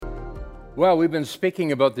Well, we've been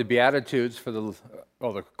speaking about the Beatitudes for the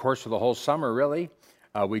course of the whole summer, really.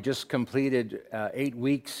 We just completed 8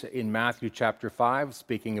 weeks in Matthew chapter 5,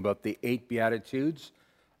 speaking about the 8 Beatitudes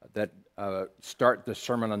that start the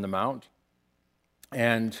Sermon on the Mount.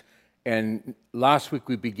 And last week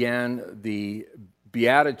we began the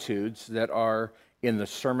Beatitudes that are in the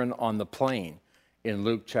Sermon on the Plain in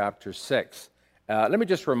Luke chapter 6. Let me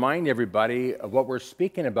just remind everybody of what we're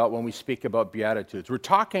speaking about when we speak about Beatitudes. We're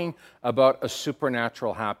talking about a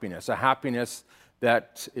supernatural happiness, a happiness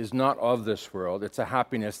that is not of this world. It's a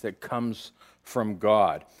happiness that comes from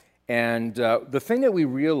God. And the thing that we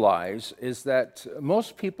realize is that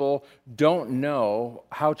most people don't know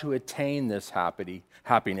how to attain this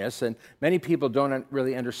happiness, and many people don't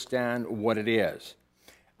really understand what it is.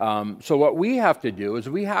 So what we have to do is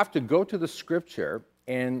we have to go to the Scripture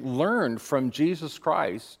and learn from Jesus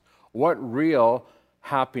Christ what real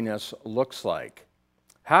happiness looks like.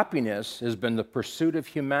 Happiness has been the pursuit of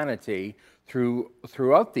humanity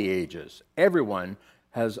throughout the ages. Everyone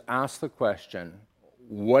has asked the question,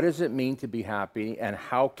 what does it mean to be happy, and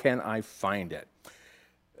how can I find it?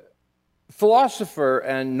 Philosopher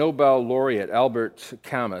and Nobel laureate Albert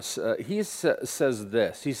Camus, he says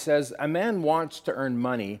this. He says, a man wants to earn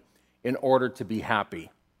money in order to be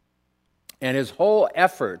happy. And his whole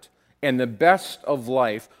effort and the best of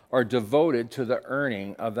life are devoted to the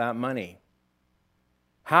earning of that money.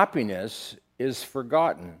 Happiness is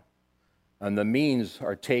forgotten, and the means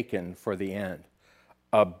are taken for the end.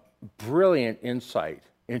 A brilliant insight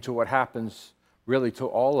into what happens really to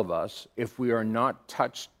all of us if we are not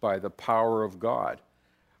touched by the power of God.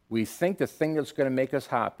 We think the thing that's going to make us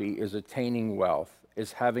happy is attaining wealth,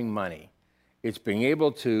 is having money. It's being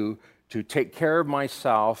able to take care of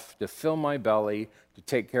myself, to fill my belly, to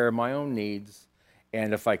take care of my own needs.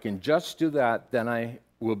 And if I can just do that, then I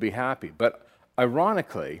will be happy. But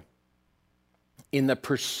ironically, in the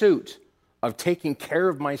pursuit of taking care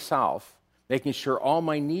of myself, making sure all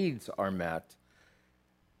my needs are met,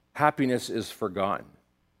 happiness is forgotten.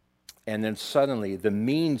 And then suddenly the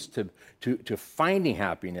means to finding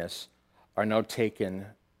happiness are now taken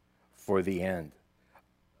for the end.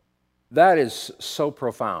 That is so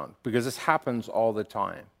profound because this happens all the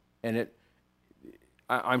time. And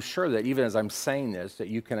I'm sure that even as I'm saying this, that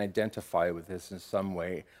you can identify with this in some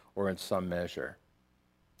way or in some measure.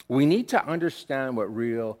 We need to understand what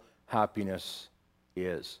real happiness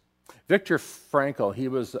is. Viktor Frankl, he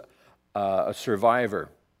was a survivor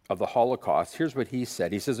of the Holocaust. Here's what he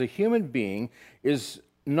said. He says, a human being is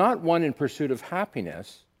not one in pursuit of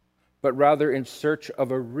happiness, but rather in search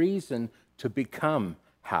of a reason to become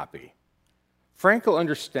happy. Frankl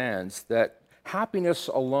understands that happiness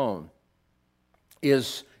alone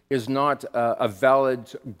is not a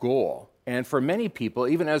valid goal. And for many people,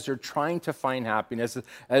 even as they're trying to find happiness,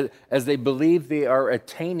 as they believe they are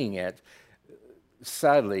attaining it,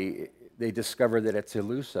 sadly, they discover that it's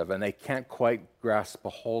elusive and they can't quite grasp a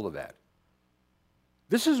hold of it.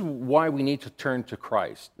 This is why we need to turn to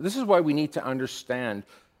Christ. This is why we need to understand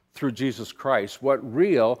through Jesus Christ what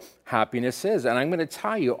real happiness is. And I'm going to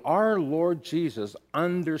tell you, our Lord Jesus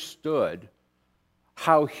understood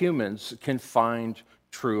how humans can find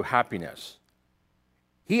true happiness.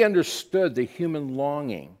 He understood the human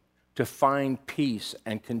longing to find peace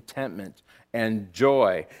and contentment and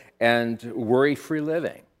joy and worry-free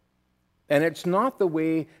living. And it's not the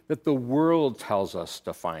way that the world tells us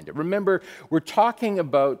to find it. Remember, we're talking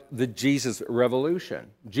about the Jesus revolution.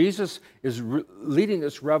 Jesus is leading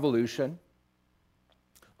this revolution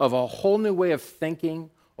of a whole new way of thinking,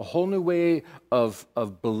 a whole new way of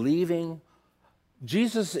believing.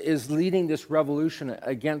 Jesus is leading this revolution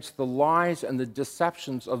against the lies and the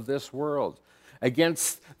deceptions of this world,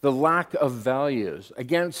 against the lack of values,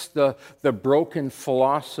 against the broken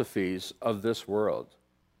philosophies of this world.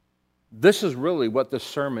 This is really what the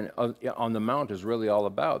Sermon on the Mount is really all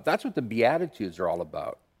about. That's what the Beatitudes are all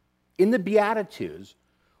about. In the Beatitudes,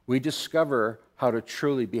 we discover how to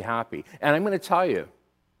truly be happy. And I'm going to tell you,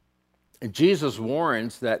 Jesus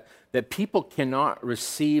warns that people cannot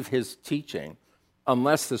receive his teaching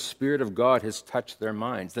unless the Spirit of God has touched their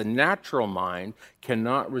minds. The natural mind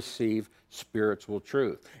cannot receive spiritual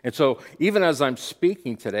truth. And so even as I'm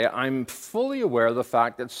speaking today, I'm fully aware of the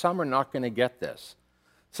fact that some are not going to get this.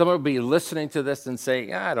 Someone will be listening to this and say,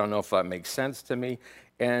 yeah, I don't know if that makes sense to me.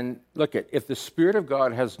 And look, if the Spirit of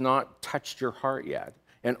God has not touched your heart yet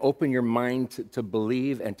and opened your mind to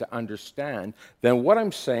believe and to understand, then what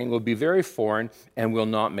I'm saying will be very foreign and will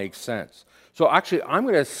not make sense. So actually, I'm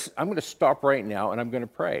going to stop right now and I'm going to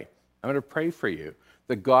pray. I'm going to pray for you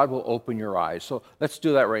that God will open your eyes. So let's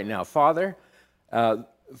do that right now. Father,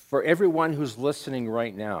 for everyone who's listening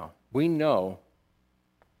right now, we know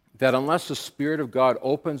that unless the Spirit of God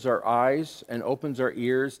opens our eyes and opens our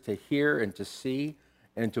ears to hear and to see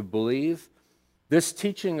and to believe, this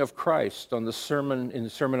teaching of Christ on the sermon, in the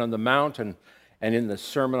Sermon on the Mount and in the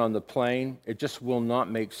Sermon on the Plain, it just will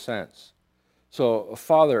not make sense. So,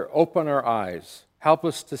 Father, open our eyes, help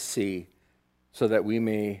us to see so that we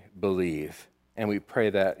may believe. And we pray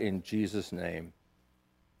that in Jesus' name.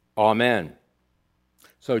 Amen.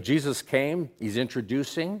 So Jesus came, he's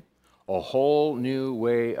introducing a whole new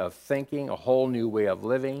way of thinking, a whole new way of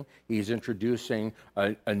living. He's introducing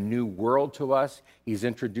a new world to us. He's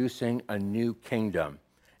introducing a new kingdom.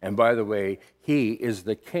 And by the way, he is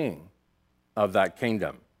the king of that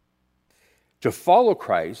kingdom. To follow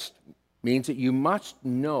Christ means that you must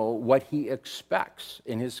know what he expects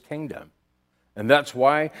in his kingdom. And that's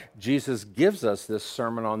why Jesus gives us this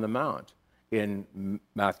Sermon on the Mount in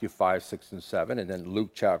Matthew 5, 6, and 7, and then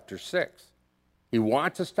Luke chapter 6. He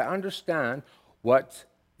wants us to understand what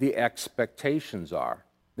the expectations are.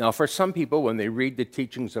 Now, for some people, when they read the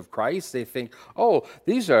teachings of Christ, they think, oh,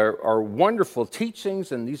 these are wonderful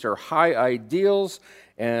teachings, and these are high ideals,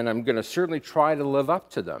 and I'm going to certainly try to live up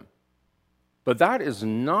to them. But that is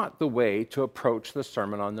not the way to approach the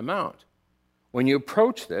Sermon on the Mount. When you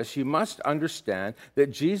approach this, you must understand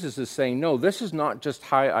that Jesus is saying, no, this is not just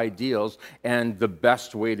high ideals and the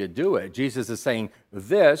best way to do it. Jesus is saying,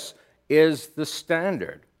 this is the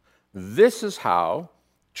standard. This is how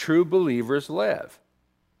true believers live.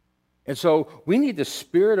 And so we need the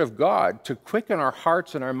Spirit of God to quicken our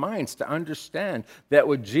hearts and our minds to understand that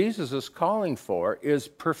what Jesus is calling for is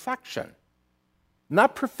perfection.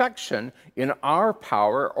 Not perfection in our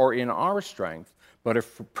power or in our strength, but a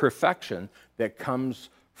perfection that comes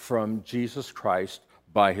from Jesus Christ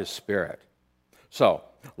by his Spirit. So,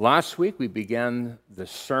 last week we began the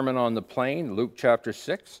Sermon on the Plain, Luke chapter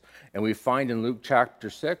 6, and we find in Luke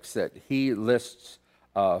chapter 6 that he lists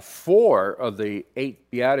 4 of the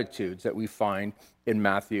 8 Beatitudes that we find in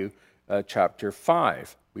Matthew chapter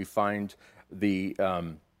 5. We find these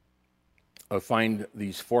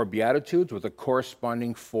 4 Beatitudes with the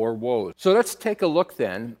corresponding 4 woes. So let's take a look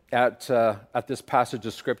then at this passage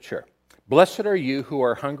of Scripture. Blessed are you who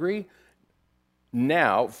are hungry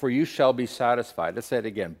now, for you shall be satisfied. Let's say it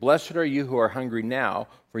again. Blessed are you who are hungry now,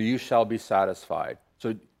 for you shall be satisfied.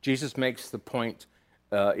 So Jesus makes the point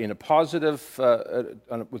in a positive,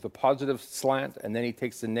 with a positive slant, and then he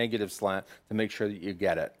takes the negative slant to make sure that you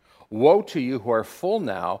get it. Woe to you who are full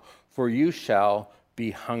now, for you shall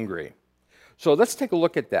be hungry. So let's take a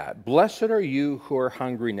look at that. Blessed are you who are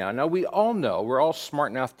hungry now. Now, we all know, we're all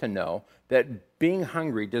smart enough to know that being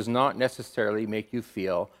hungry does not necessarily make you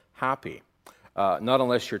feel happy. Not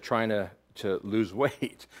unless you're trying to lose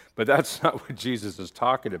weight. But that's not what Jesus is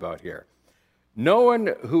talking about here. No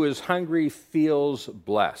one who is hungry feels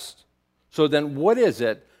blessed. So then what is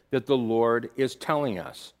it that the Lord is telling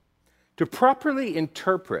us? To properly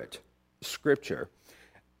interpret Scripture,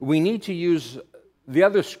 we need to use the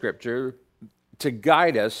other Scripture to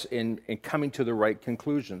guide us in coming to the right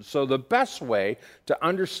conclusion. So the best way to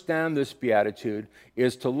understand this beatitude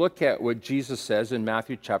is to look at what Jesus says in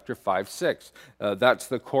Matthew chapter 5, 6. That's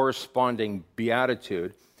the corresponding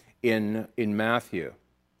beatitude in Matthew.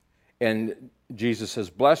 And Jesus says,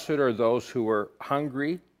 blessed are those who are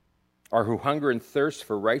hungry, or who hunger and thirst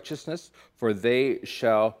for righteousness, for they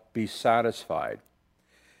shall be satisfied.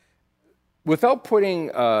 Without putting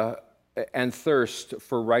and thirst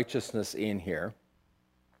for righteousness in here,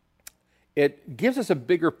 it gives us a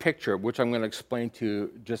bigger picture, which I'm going to explain to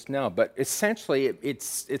you just now. But essentially,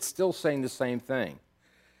 it's still saying the same thing.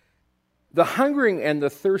 The hungering and the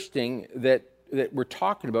thirsting that we're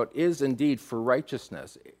talking about is indeed for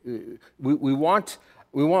righteousness. We want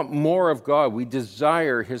more of God. We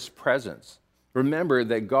desire his presence. Remember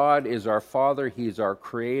that God is our Father. He's our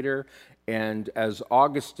Creator. And as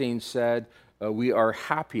Augustine said, we are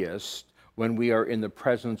happiest when we are in the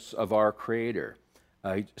presence of our Creator.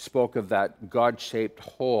 He spoke of that God-shaped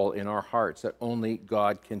hole in our hearts that only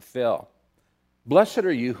God can fill. Blessed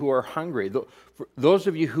are you who are hungry. For those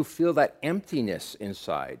of you who feel that emptiness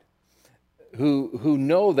inside, who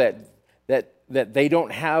know that they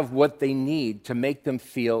don't have what they need to make them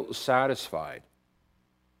feel satisfied.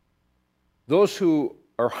 Those who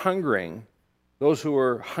are hungering,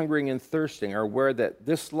 and thirsting are aware that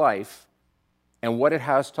this life and what it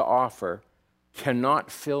has to offer cannot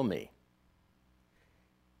fill me.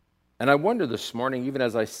 And I wonder this morning, even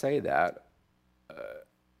as I say that,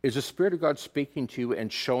 is the Spirit of God speaking to you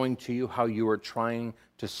and showing to you how you are trying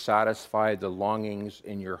to satisfy the longings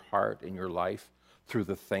in your heart, in your life? through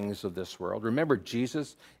the things of this world. Remember,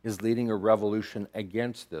 Jesus is leading a revolution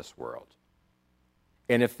against this world.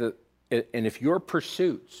 And if your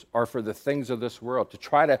pursuits are for the things of this world, to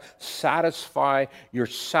try to satisfy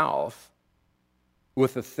yourself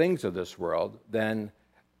with the things of this world, then,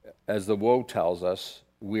 as the woe tells us,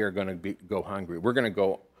 we are going to go hungry. We're going to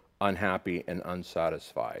go unhappy and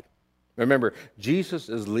unsatisfied. Remember, Jesus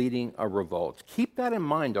is leading a revolt. Keep that in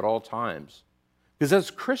mind at all times. Because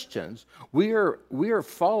as Christians, we are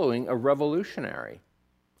following a revolutionary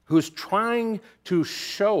who's trying to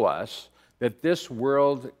show us that this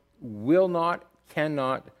world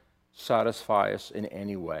cannot satisfy us in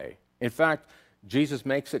any way. In fact, Jesus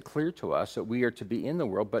makes it clear to us that we are to be in the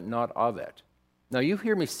world, but not of it. Now, you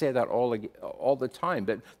hear me say that all the time,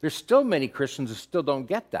 but there's still many Christians who still don't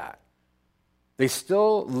get that. They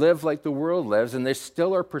still live like the world lives, and they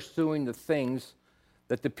still are pursuing the things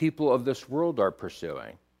that the people of this world are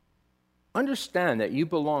pursuing. Understand that you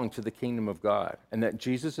belong to the kingdom of God, and that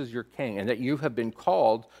Jesus is your king, and that you have been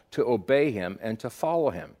called to obey him and to follow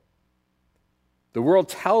him. The world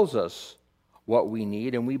tells us what we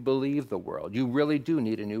need, and we believe the world. You really do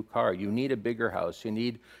need a new car. You need a bigger house. You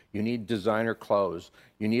need designer clothes.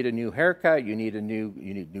 You need a new haircut. You need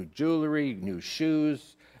new jewelry, new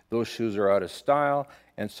shoes. Those shoes are out of style.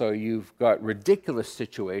 And so you've got ridiculous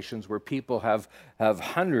situations where people have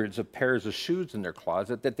hundreds of pairs of shoes in their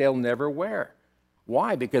closet that they'll never wear.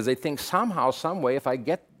 Why? Because they think somehow, some way, if I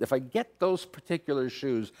get those particular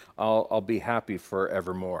shoes, I'll be happy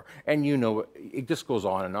forevermore. And you know, it just goes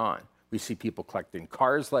on and on. We see people collecting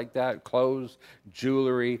cars like that, clothes,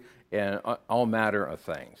 jewelry, and all manner of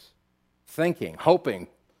things. Thinking, hoping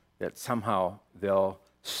that somehow they'll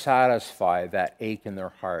satisfy that ache in their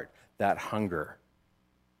heart, that hunger.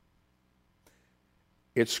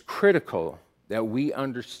 It's critical that we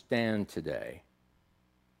understand today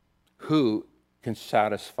who can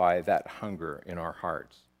satisfy that hunger in our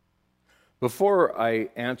hearts. Before I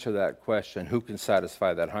answer that question, who can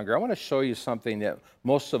satisfy that hunger, I want to show you something that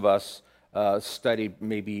most of us studied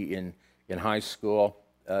maybe in high school.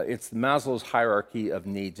 It's Maslow's hierarchy of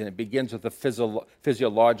needs, and it begins with the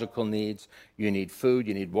physiological needs. You need food,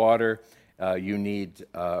 you need water, you need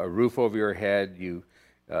a roof over your head, you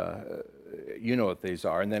know what these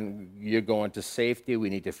are. And then you go into safety. We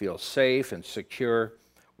need to feel safe and secure.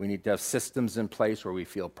 We need to have systems in place where we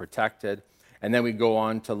feel protected. And then we go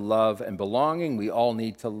on to love and belonging. We all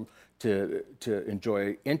need to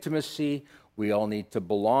enjoy intimacy. We all need to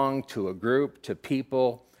belong to a group, to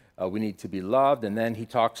people. We need to be loved. And then he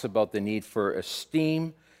talks about the need for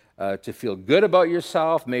esteem, to feel good about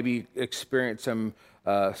yourself, maybe experience some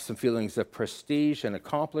feelings of prestige and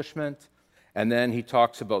accomplishment. And then he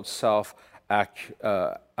talks about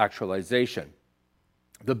self-actualization.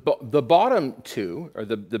 The bottom two, or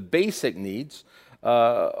the basic needs,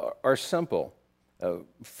 are simple.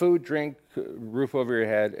 Food, drink, roof over your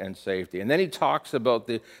head, and safety. And then he talks about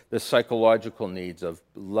the psychological needs of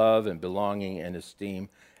love and belonging and esteem.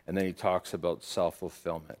 And then he talks about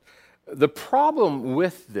self-fulfillment. The problem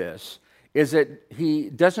with this is that he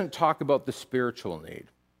doesn't talk about the spiritual need.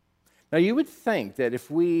 Now, you would think that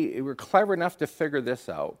if we were clever enough to figure this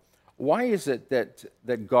out, why is it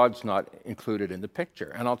that God's not included in the picture?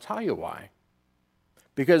 And I'll tell you why.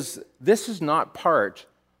 Because this is not part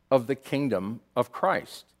of the kingdom of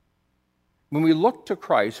Christ. When we look to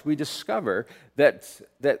Christ, we discover that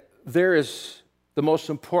there is the most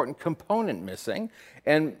important component missing.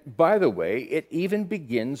 And by the way, it even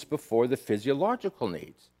begins before the physiological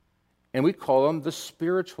needs. And we call them the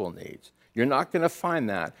spiritual needs. You're not going to find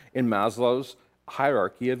that in Maslow's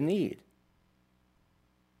hierarchy of need.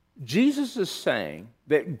 Jesus is saying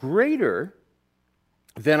that greater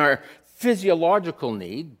than our physiological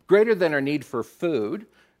need, greater than our need for food,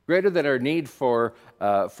 greater than our need for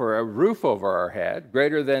a roof over our head,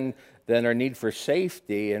 greater than our need for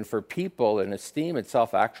safety and for people and esteem and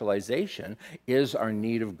self-actualization is our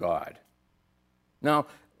need of God. Now,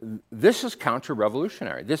 this is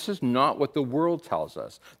counter-revolutionary. This is not what the world tells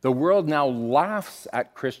us. The world now laughs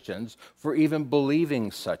at Christians for even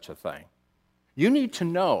believing such a thing. You need to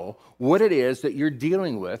know what it is that you're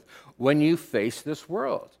dealing with when you face this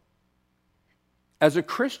world. As a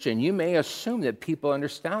Christian, you may assume that people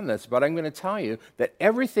understand this, but I'm going to tell you that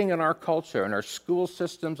everything in our culture, in our school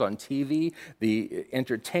systems, on TV, the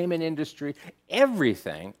entertainment industry,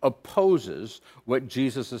 everything opposes what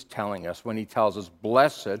Jesus is telling us when he tells us,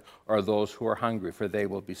 "Blessed are those who are hungry, for they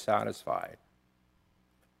will be satisfied."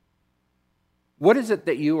 What is it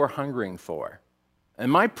that you are hungering for?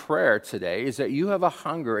 And my prayer today is that you have a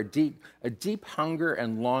hunger, a deep hunger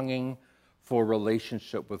and longing for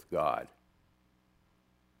relationship with God.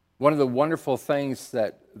 One of the wonderful things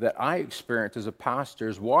that I experienced as a pastor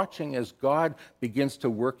is watching as God begins to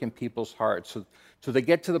work in people's hearts. So they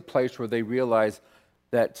get to the place where they realize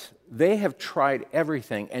that they have tried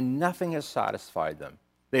everything and nothing has satisfied them.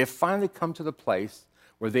 They have finally come to the place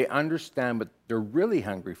where they understand what they're really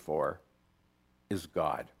hungry for is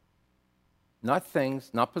God. Not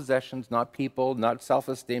things, not possessions, not people, not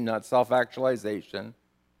self-esteem, not self-actualization,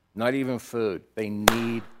 not even food. They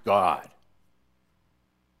need God.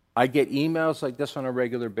 I get emails like this on a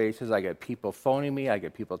regular basis. I get people phoning me. I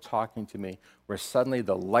get people talking to me where suddenly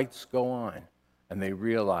the lights go on and they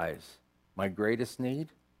realize my greatest need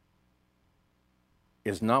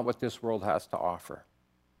is not what this world has to offer.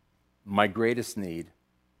 My greatest need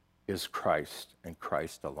is Christ and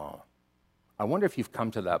Christ alone. I wonder if you've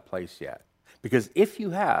come to that place yet. Because if you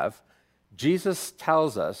have, Jesus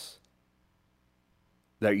tells us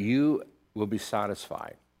that you will be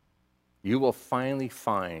satisfied. You will finally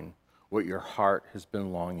find what your heart has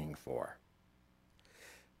been longing for.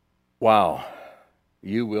 Wow,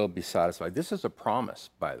 you will be satisfied. This is a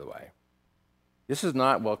promise, by the way. This is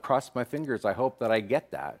not, well, cross my fingers, I hope that I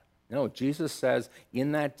get that. No, Jesus says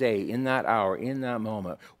in that day, in that hour, in that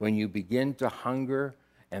moment, when you begin to hunger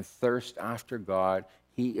and thirst after God,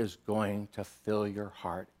 He is going to fill your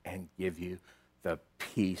heart and give you the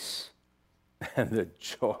peace and the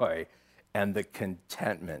joy and the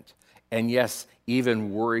contentment. And yes,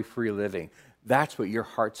 even worry-free living. That's what your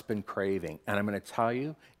heart's been craving. And I'm going to tell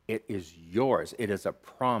you, it is yours. It is a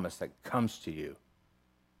promise that comes to you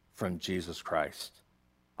from Jesus Christ.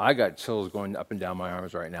 I got chills going up and down my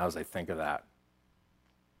arms right now as I think of that.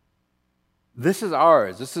 This is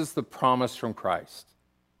ours. This is the promise from Christ.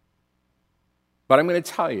 But I'm going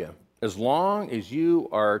to tell you, as long as you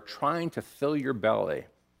are trying to fill your belly,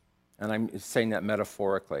 and I'm saying that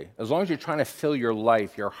metaphorically, as long as you're trying to fill your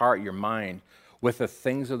life, your heart, your mind with the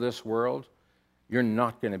things of this world, you're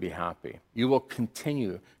not going to be happy. You will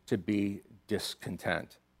continue to be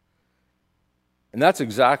discontent. And that's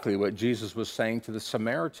exactly what Jesus was saying to the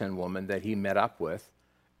Samaritan woman that he met up with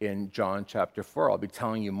in John chapter 4. I'll be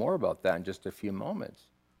telling you more about that in just a few moments.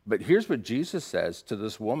 But here's what Jesus says to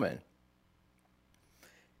this woman.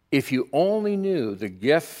 If you only knew the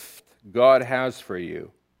gift God has for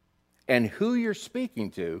you and who you're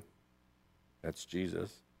speaking to, that's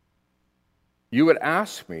Jesus, you would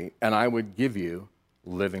ask me and I would give you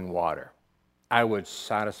living water. I would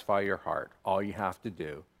satisfy your heart. All you have to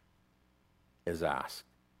do is ask.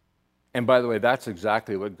 And by the way, that's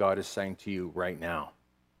exactly what God is saying to you right now.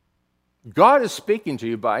 God is speaking to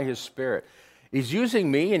you by His Spirit. He's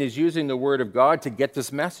using me and He's using the Word of God to get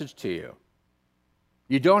this message to you.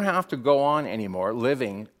 You don't have to go on anymore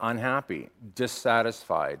living unhappy,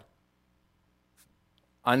 dissatisfied,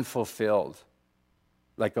 unfulfilled,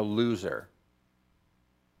 like a loser,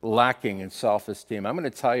 lacking in self-esteem. I'm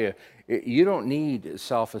going to tell you, you don't need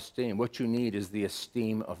self-esteem. What you need is the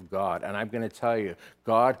esteem of God. And I'm going to tell you,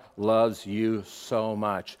 God loves you so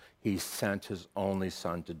much, He sent His only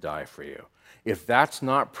Son to die for you. If that's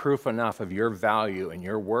not proof enough of your value and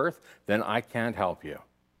your worth, then I can't help you.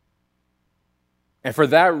 And for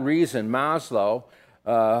that reason, Maslow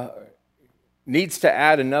needs to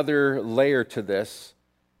add another layer to this.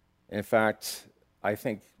 In fact, I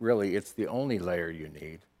think really it's the only layer you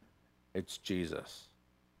need. It's Jesus.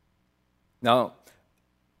 Now,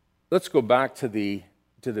 let's go back to the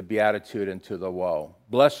beatitude and to the woe.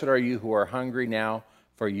 Blessed are you who are hungry now,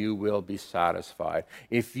 for you will be satisfied.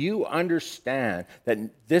 If you understand that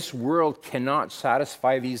this world cannot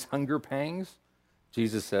satisfy these hunger pangs,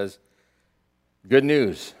 Jesus says, good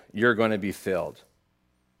news, you're going to be filled.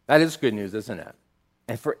 That is good news, isn't it?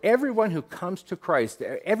 And for everyone who comes to Christ,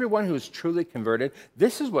 everyone who is truly converted,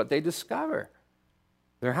 this is what they discover.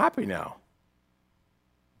 They're happy now.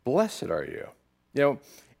 Blessed are you. You know,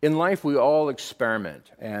 in life we all experiment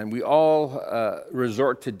and we all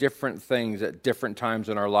resort to different things at different times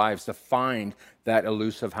in our lives to find that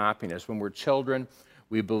elusive happiness. When we're children,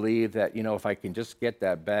 we believe that, you know, if I can just get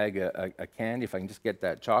that bag of candy, if I can just get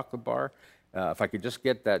that chocolate bar, if I could just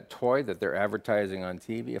get that toy that they're advertising on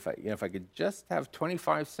TV, if I could just have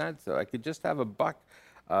 25 cents, I could just have $1,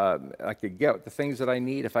 I could get the things that I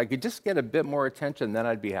need. If I could just get a bit more attention, then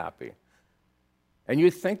I'd be happy. And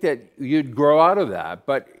you'd think that you'd grow out of that,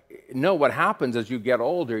 but no, what happens as you get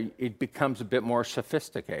older, it becomes a bit more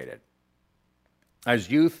sophisticated.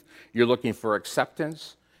 As youth, you're looking for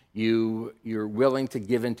acceptance. You're willing to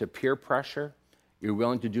give in to peer pressure. You're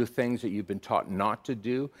willing to do things that you've been taught not to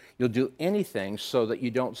do. You'll do anything so that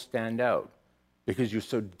you don't stand out because you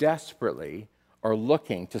so desperately are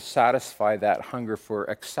looking to satisfy that hunger for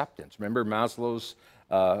acceptance. Remember Maslow's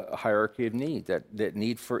hierarchy of need, that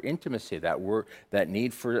need for intimacy, that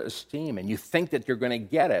need for esteem. And you think that you're going to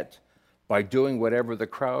get it by doing whatever the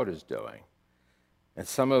crowd is doing. And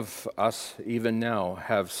some of us, even now,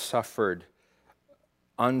 have suffered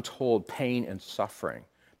untold pain and suffering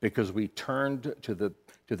because we turned to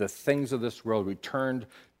the things of this world. We turned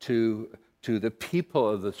to the people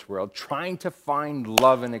of this world, trying to find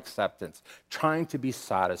love and acceptance, trying to be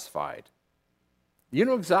satisfied. You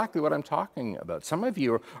know exactly what I'm talking about. Some of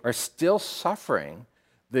you are still suffering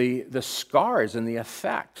the scars and the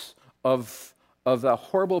effects of the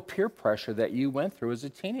horrible peer pressure that you went through as a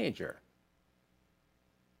teenager.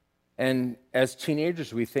 And as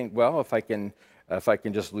teenagers, we think, well, if I can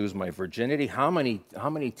just lose my virginity, how many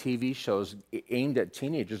TV shows aimed at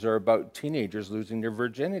teenagers are about teenagers losing their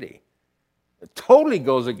virginity? It totally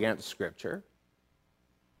goes against Scripture.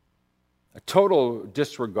 A total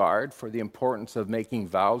disregard for the importance of making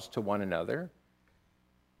vows to one another.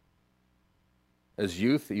 As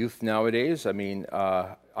youth nowadays,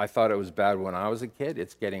 I thought it was bad when I was a kid.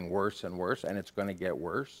 It's getting worse and worse, and it's going to get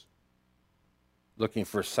worse. Looking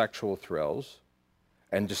for sexual thrills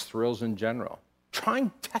and just thrills in general.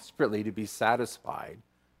 Trying desperately to be satisfied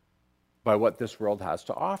by what this world has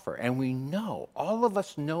to offer. And we know, all of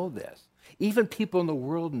us know this. Even people in the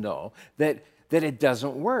world know that it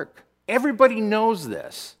doesn't work. Everybody knows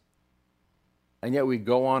this. And yet we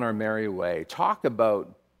go on our merry way. Talk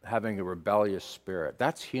about having a rebellious spirit.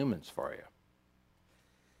 That's humans for you.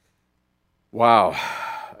 Wow.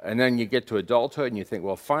 And then you get to adulthood and you think,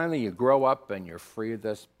 well, finally you grow up and you're free of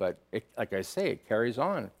this. But like I say, it carries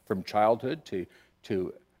on from childhood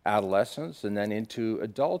to adolescence and then into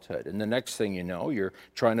adulthood. And the next thing you know, you're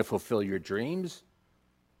trying to fulfill your dreams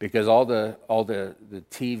because all the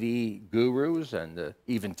TV gurus and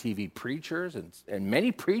even TV preachers and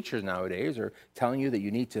many preachers nowadays are telling you that you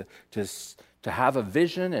need to have a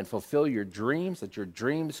vision and fulfill your dreams, that your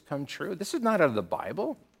dreams come true. This is not out of the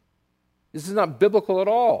Bible. This is not biblical at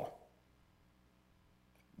all.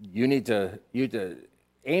 You need to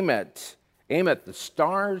aim at the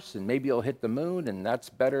stars, and maybe you'll hit the moon, and that's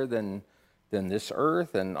better than this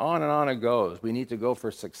earth, and on it goes. We need to go for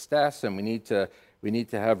success, and we need to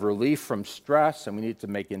have relief from stress, and we need to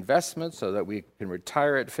make investments so that we can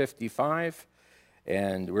retire at 55.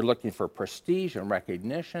 And we're looking for prestige and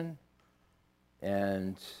recognition.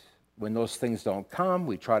 And when those things don't come,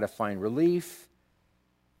 we try to find relief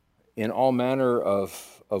in all manner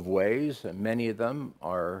of ways, and many of them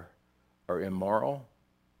are immoral,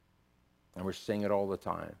 and we're seeing it all the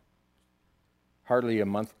time. Hardly a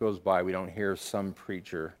month goes by we don't hear some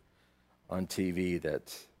preacher on TV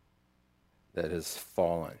that has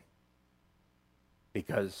fallen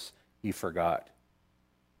because he forgot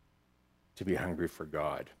to be hungry for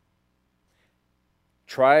God.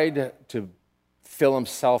 Tried to fill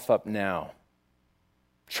himself up now.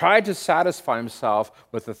 Tried to satisfy himself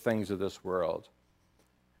with the things of this world.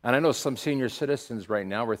 And I know some senior citizens right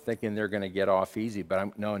now are thinking they're going to get off easy,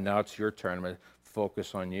 but no, now it's your turn. I'm going to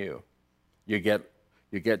focus on you. You get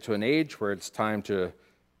to an age where it's time to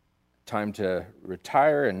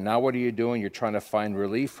retire, and now what are you doing? You're trying to find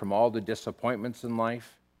relief from all the disappointments in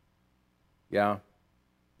life. Yeah.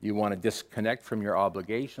 You want to disconnect from your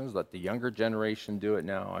obligations. Let the younger generation do it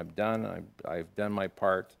now. I'm done. I've done my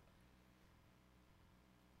part.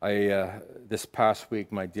 This past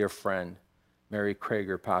week, my dear friend, Mary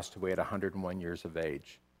Krager, passed away at 101 years of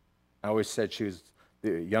age. I always said she was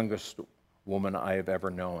the youngest woman I have ever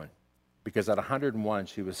known, because at 101,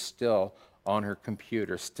 she was still on her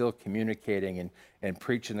computer, still communicating and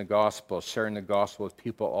preaching the gospel, sharing the gospel with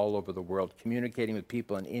people all over the world, communicating with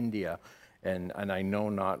people in India and I know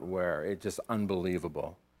not where. It's just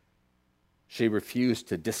unbelievable. She refused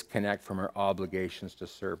to disconnect from her obligations to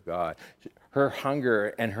serve God. Her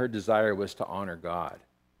hunger and her desire was to honor God.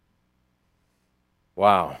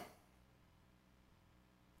 Wow.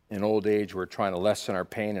 In old age, we're trying to lessen our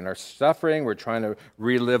pain and our suffering. We're trying to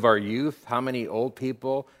relive our youth. How many old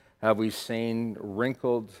people have we seen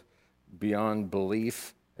wrinkled beyond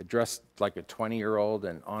belief, dressed like a 20-year-old?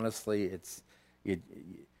 And honestly, if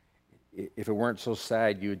it weren't so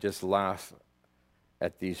sad, you would just laugh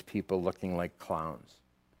at these people looking like clowns.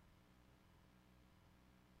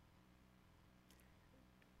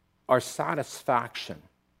 Our satisfaction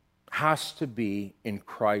has to be in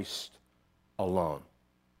Christ alone.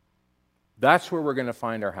 That's where we're going to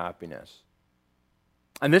find our happiness.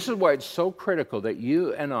 And this is why it's so critical that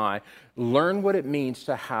you and I learn what it means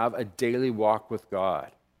to have a daily walk with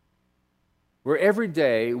God, where every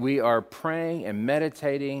day we are praying and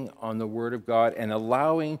meditating on the Word of God and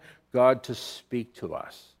allowing God to speak to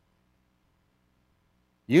us.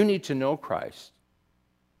 You need to know Christ.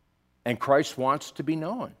 And Christ wants to be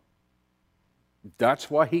known. That's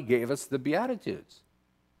why he gave us the Beatitudes.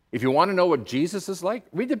 If you want to know what Jesus is like,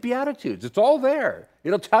 read the Beatitudes. It's all there.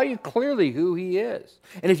 It'll tell you clearly who he is.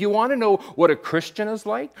 And if you want to know what a Christian is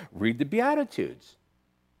like, read the Beatitudes.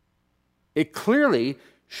 It clearly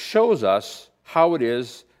shows us how it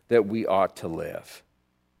is that we ought to live.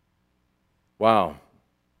 Wow.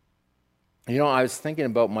 You know, I was thinking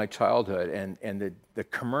about my childhood and the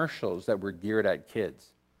commercials that were geared at kids.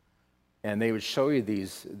 And they would show you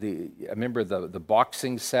I remember the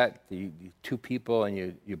boxing set, the two people,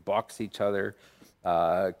 and you box each other,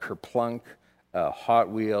 Kerplunk, Hot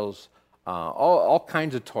Wheels, all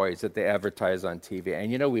kinds of toys that they advertise on TV.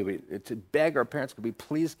 And you know, we would to beg our parents, could we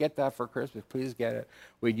please get that for Christmas? Please get it.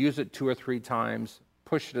 We'd use it 2 or 3 times,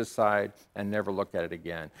 push it aside, and never look at it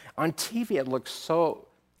again. On TV, it looks so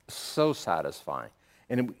satisfying.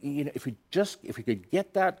 And you know, if we could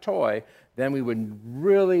get that toy, then we would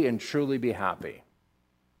really and truly be happy.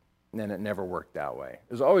 And then it never worked that way.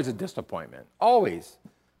 It was always a disappointment, always.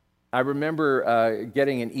 I remember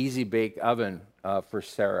getting an Easy Bake oven for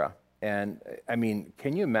Sarah. And I mean,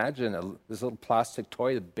 can you imagine this little plastic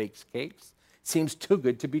toy that bakes cakes? Seems too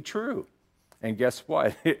good to be true. And guess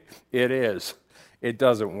what? It is. It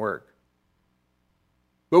doesn't work.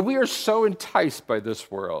 But we are so enticed by this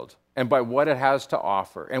world and by what it has to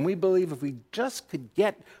offer. And we believe if we just could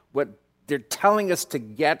get what they're telling us to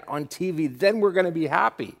get on TV, then we're going to be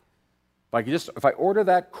happy. If I order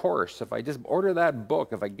that course, if I just order that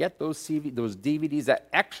book, if I get those DVDs, that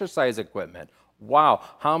exercise equipment, wow,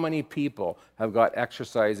 how many people have got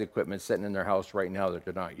exercise equipment sitting in their house right now that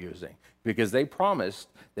they're not using? Because they promised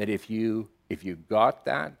that if you got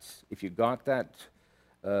that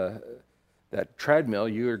treadmill,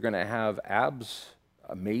 you are going to have abs,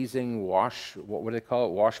 amazing what do they call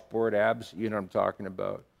it? Washboard abs. You know what I'm talking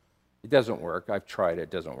about. It doesn't work. I've tried it. It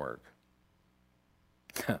doesn't work.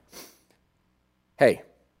 Hey,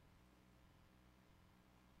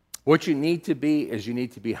 what you need to be is you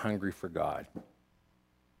need to be hungry for God.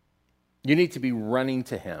 You need to be running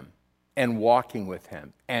to him and walking with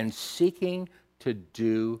him and seeking to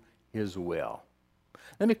do his will.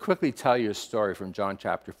 Let me quickly tell you a story from John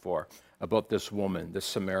chapter 4 about this woman, this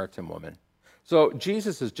Samaritan woman. So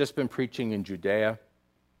Jesus has just been preaching in Judea,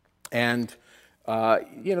 and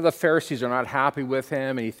the Pharisees are not happy with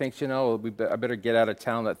him, and he thinks, I better get out of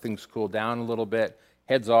town, let things cool down a little bit.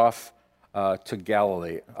 Heads off to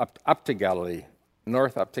Galilee, up to Galilee,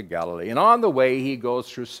 north up to Galilee. And on the way, he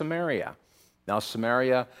goes through Samaria. Now,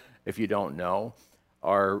 Samaria, if you don't know,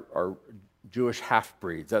 are Jewish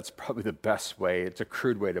half-breeds. That's probably the best way. It's a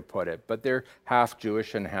crude way to put it, but they're half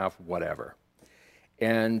Jewish and half whatever.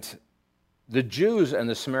 And the Jews and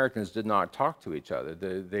the Samaritans did not talk to each other.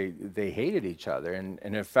 They hated each other. And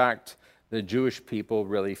in fact, the Jewish people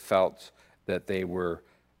really felt that they were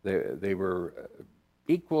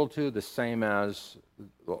equal to, the same as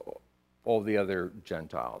all the other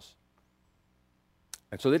Gentiles.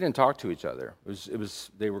 And so they didn't talk to each other.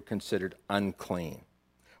 They were considered unclean.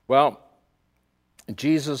 Well,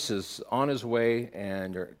 Jesus is on his way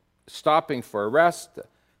and they're stopping for a rest.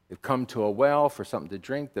 They've come to a well for something to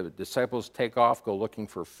drink. The disciples take off, go looking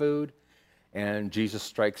for food, and Jesus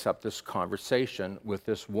strikes up this conversation with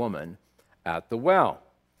this woman at the well.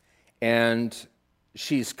 And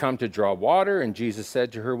she's come to draw water, and Jesus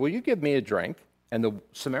said to her, "Will you give me a drink?" And the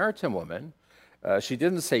Samaritan woman, she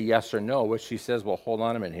didn't say yes or no, but she says, "Well, hold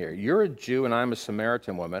on a minute here. You're a Jew and I'm a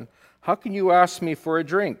Samaritan woman. How can you ask me for a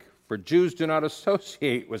drink? For Jews do not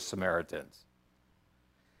associate with Samaritans."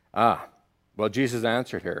 Well, Jesus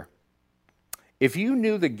answered her, "If you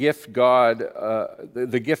knew the gift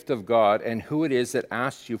of God and who it is that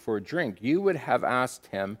asks you for a drink, you would have asked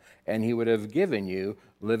him and he would have given you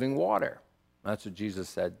living water." That's what Jesus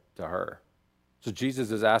said to her. So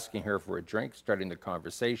Jesus is asking her for a drink, starting the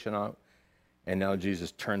conversation out, and now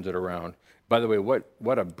Jesus turns it around. By the way,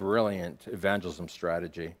 what a brilliant evangelism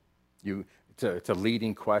strategy. It's a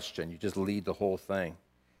leading question. You just lead the whole thing.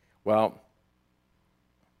 Well,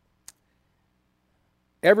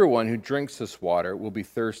 everyone who drinks this water will be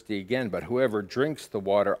thirsty again, but whoever drinks the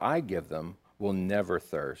water I give them will never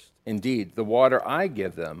thirst. Indeed, the water I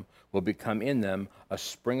give them will become in them a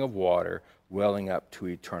spring of water welling up to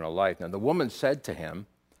eternal life. Now the woman said to him,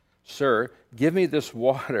 "Sir, give me this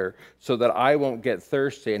water so that I won't get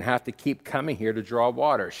thirsty and have to keep coming here to draw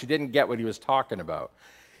water." She didn't get what he was talking about.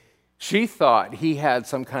 She thought he had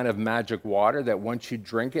some kind of magic water that once you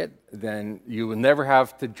drink it, then you will never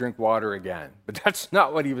have to drink water again. But that's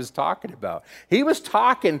not what he was talking about. He was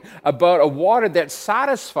talking about a water that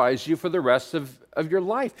satisfies you for the rest of your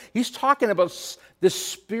life. He's talking about this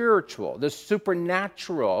spiritual, this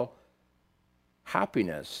supernatural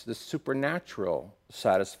happiness, this supernatural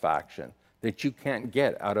satisfaction that you can't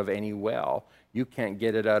get out of any well. You can't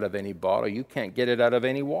get it out of any bottle. You can't get it out of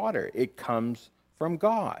any water. It comes from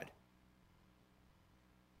God.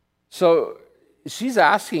 So she's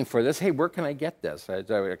asking for this. Hey, where can I get this?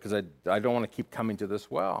 Because I don't want to keep coming to this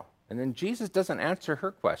well. And then Jesus doesn't answer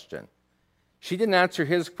her question. She didn't answer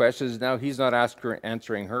his questions. Now he's not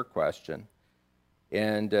answering her question.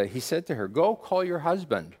 And he said to her, go call your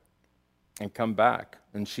husband and come back.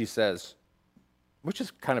 And she says, which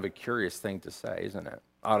is kind of a curious thing to say, isn't it?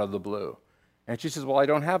 Out of the blue. And she says, well, I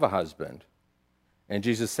don't have a husband. And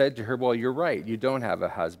Jesus said to her, well, you're right. You don't have a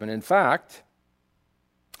husband. In fact,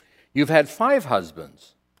 you've had 5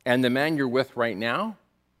 husbands. And the man you're with right now,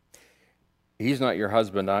 he's not your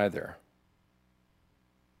husband either.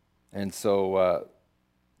 And so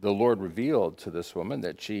the Lord revealed to this woman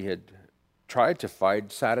that she had tried to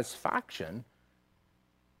find satisfaction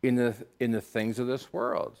in the things of this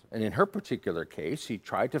world. And in her particular case, she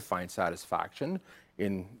tried to find satisfaction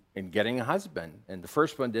in getting a husband. And the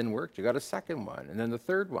first one didn't work. She got a second one, and then the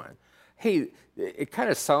third one. Hey, it kind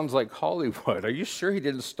of sounds like Hollywood. Are you sure he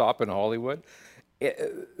didn't stop in Hollywood?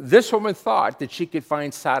 This woman thought that she could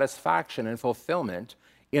find satisfaction and fulfillment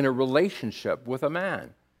in a relationship with a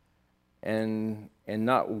man. And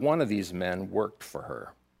not one of these men worked for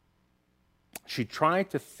her. She tried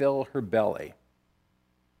to fill her belly.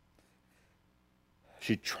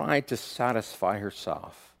 She tried to satisfy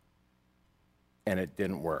herself, and it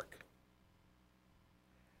didn't work.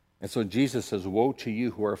 And so Jesus says, woe to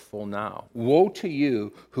you who are full now. Woe to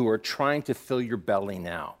you who are trying to fill your belly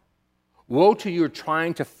now. Woe to you who are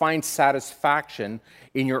trying to find satisfaction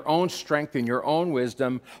in your own strength, in your own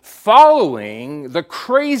wisdom, following the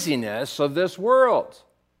craziness of this world.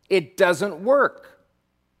 It doesn't work.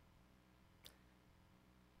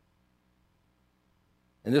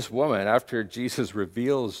 And this woman, after Jesus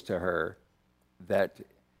reveals to her that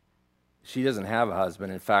she doesn't have a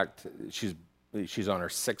husband, in fact, she's on her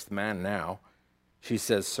 6th man now, she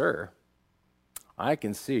says, sir, I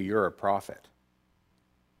can see you're a prophet.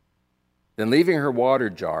 Then leaving her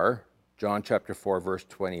water jar, John chapter 4, verse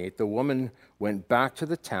 28, the woman went back to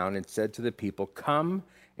the town and said to the people, come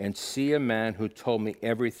and see a man who told me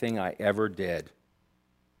everything I ever did.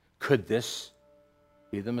 Could this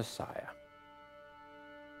be the Messiah?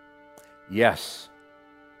 Yes,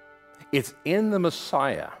 it's in the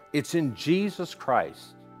Messiah. It's in Jesus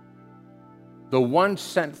Christ, the one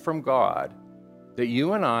sent from God, that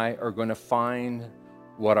you and I are going to find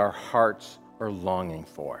what our hearts are longing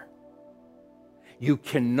for. You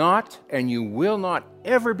cannot and you will not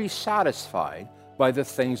ever be satisfied by the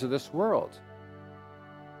things of this world.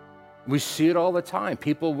 We see it all the time.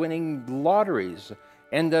 People winning lotteries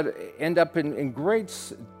end up in great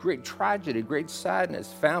tragedy, great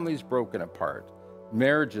sadness, families broken apart,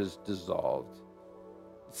 marriages dissolved,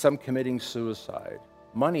 some committing suicide.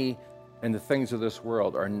 Money and the things of this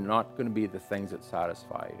world are not going to be the things that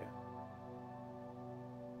satisfy you.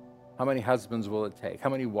 How many husbands will it take? How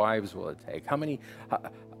many wives will it take? How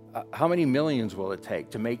many millions will it take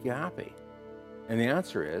to make you happy? And the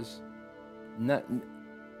answer is,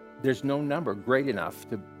 there's no number great enough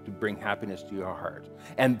to bring happiness to your heart.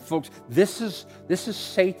 And folks, this is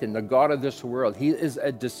Satan, the god of this world. He is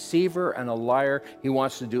a deceiver and a liar. He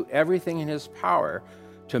wants to do everything in his power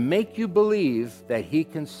to make you believe that he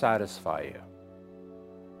can satisfy you.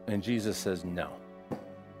 And Jesus says, no.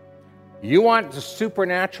 You want the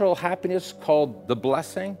supernatural happiness called the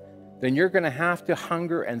blessing? Then you're going to have to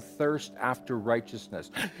hunger and thirst after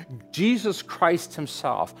righteousness. Jesus Christ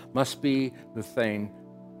himself must be the thing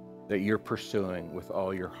that you're pursuing with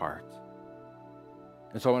all your heart.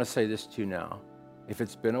 And so I want to say this to you now. If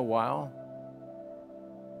it's been a while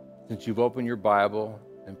since you've opened your Bible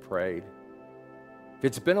and prayed, if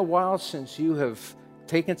it's been a while since you have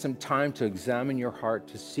taken some time to examine your heart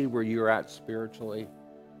to see where you're at spiritually,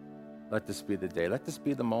 let this be the day. Let this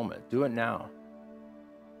be the moment. Do it now.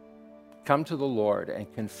 Come to the Lord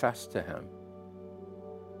and confess to him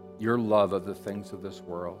your love of the things of this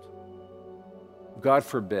world. God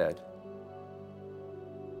forbid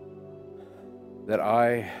that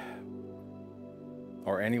I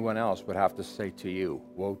or anyone else would have to say to you,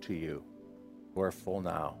 woe to you who are full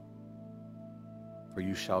now, for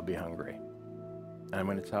you shall be hungry. And I'm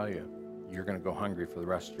going to tell you, you're going to go hungry for the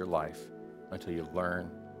rest of your life until you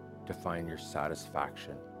learn to find your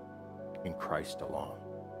satisfaction in Christ alone.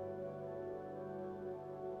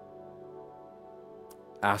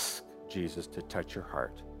 Ask Jesus to touch your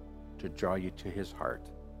heart, to draw you to his heart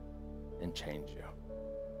and change you,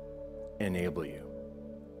 enable you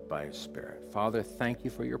by his Spirit. Father, thank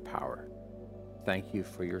you for your power. Thank you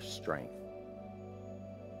for your strength.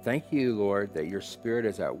 Thank you, Lord, that your Spirit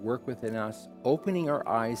is at work within us, opening our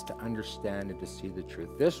eyes to understand and to see the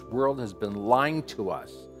truth. This world has been lying to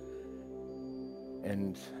us,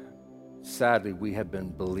 and sadly, we have been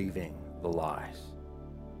believing the lies.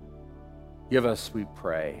 Give us, we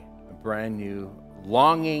pray, a brand new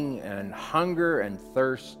longing and hunger and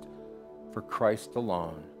thirst for Christ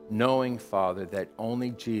alone, knowing, Father, that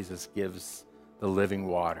only Jesus gives the living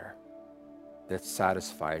water that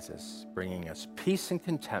satisfies us, bringing us peace and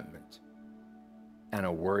contentment and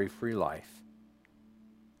a worry-free life.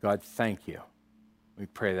 God, thank you. We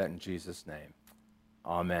pray that in Jesus' name.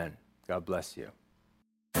 Amen. God bless you.